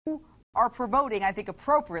are promoting, I think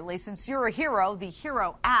appropriately, since you're a hero, the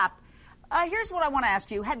Hero app. Here's what I want to ask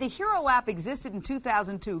you. Had the Hero app existed in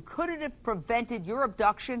 2002, could it have prevented your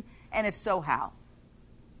abduction, and if so, how?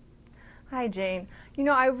 Hi, Jane. You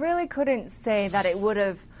know, I really couldn't say that it would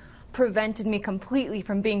have prevented me completely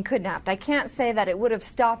from being kidnapped. I can't say that it would have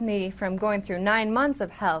stopped me from going through 9 months of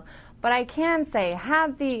hell, but I can say,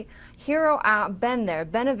 had the Hero app been there,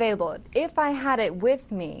 been available, if I had it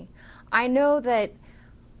with me, I know that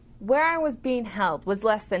where I was being held was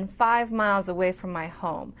less than 5 miles away from my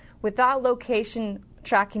home. Without location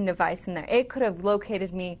tracking device in there, it could have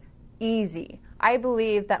located me easy. I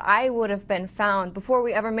believe that I would have been found before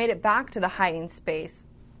we ever made it back to the hiding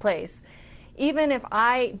place. Even if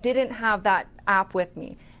I didn't have that app with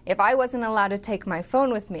me, if I wasn't allowed to take my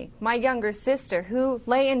phone with me, my younger sister, who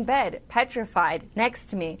lay in bed petrified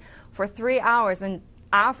next to me for 3 hours and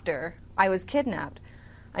after I was kidnapped,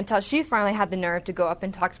 until she finally had the nerve to go up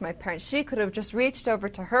and talk to my parents, she could have just reached over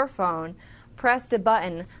to her phone, pressed a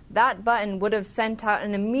button. That button would have sent out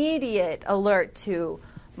an immediate alert to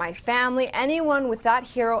my family, anyone with that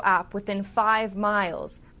Hero app within 5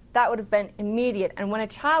 miles. That would have been immediate. And when a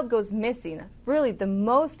child goes missing, really the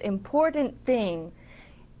most important thing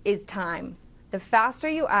is time. The faster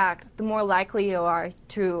you act, the more likely you are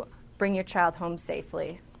to bring your child home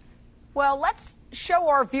safely. Well, let's show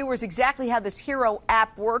our viewers exactly how this Hero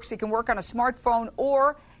app works. It can work on a smartphone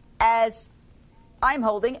or, as I'm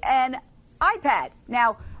holding, an iPad.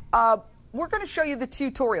 Now, we're going to show you the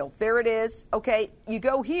tutorial. There it is. Okay, you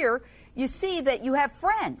go here. You see that you have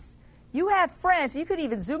friends. You have friends. You could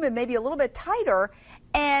even zoom in maybe a little bit tighter,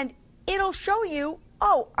 and it'll show you,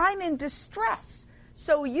 oh, I'm in distress.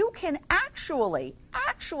 So you can actually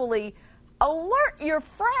alert your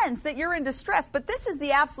friends that you're in distress. But this is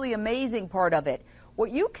the absolutely amazing part of it. What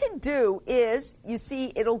you can do is, you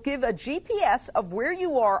see, it'll give a GPS of where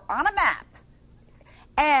you are on a map.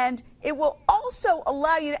 And it will also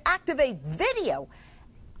allow you to activate video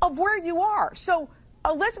of where you are. So,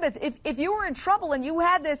 Elizabeth, if you were in trouble and you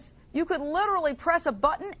had this, you could literally press a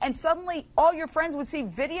button and suddenly all your friends would see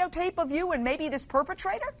videotape of you and maybe this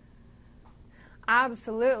perpetrator?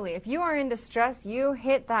 Absolutely. If you are in distress, you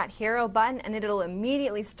hit that Hero button and it'll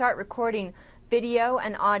immediately start recording video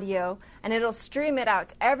and audio, and it'll stream it out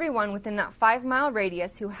to everyone within that 5-mile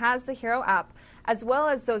radius who has the Hero app, as well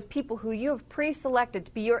as those people who you have pre-selected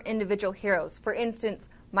to be your individual heroes. For instance,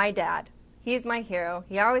 my dad. He's my hero.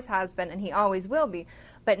 He always has been, and he always will be.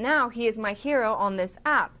 But now he is my hero on this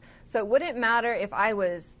app. So it wouldn't matter if I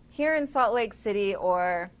was here in Salt Lake City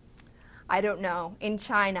or, I don't know, in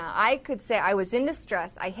China. I could say I was in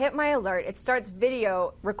distress. I hit my alert. It starts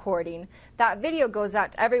video recording. That video goes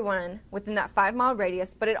out to everyone within that 5-mile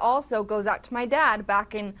radius, but it also goes out to my dad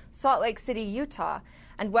back in Salt Lake City, Utah.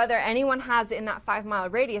 And whether anyone has it in that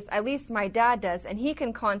 5-mile radius, at least my dad does, and he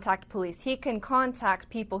can contact police. He can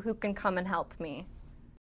contact people who can come and help me.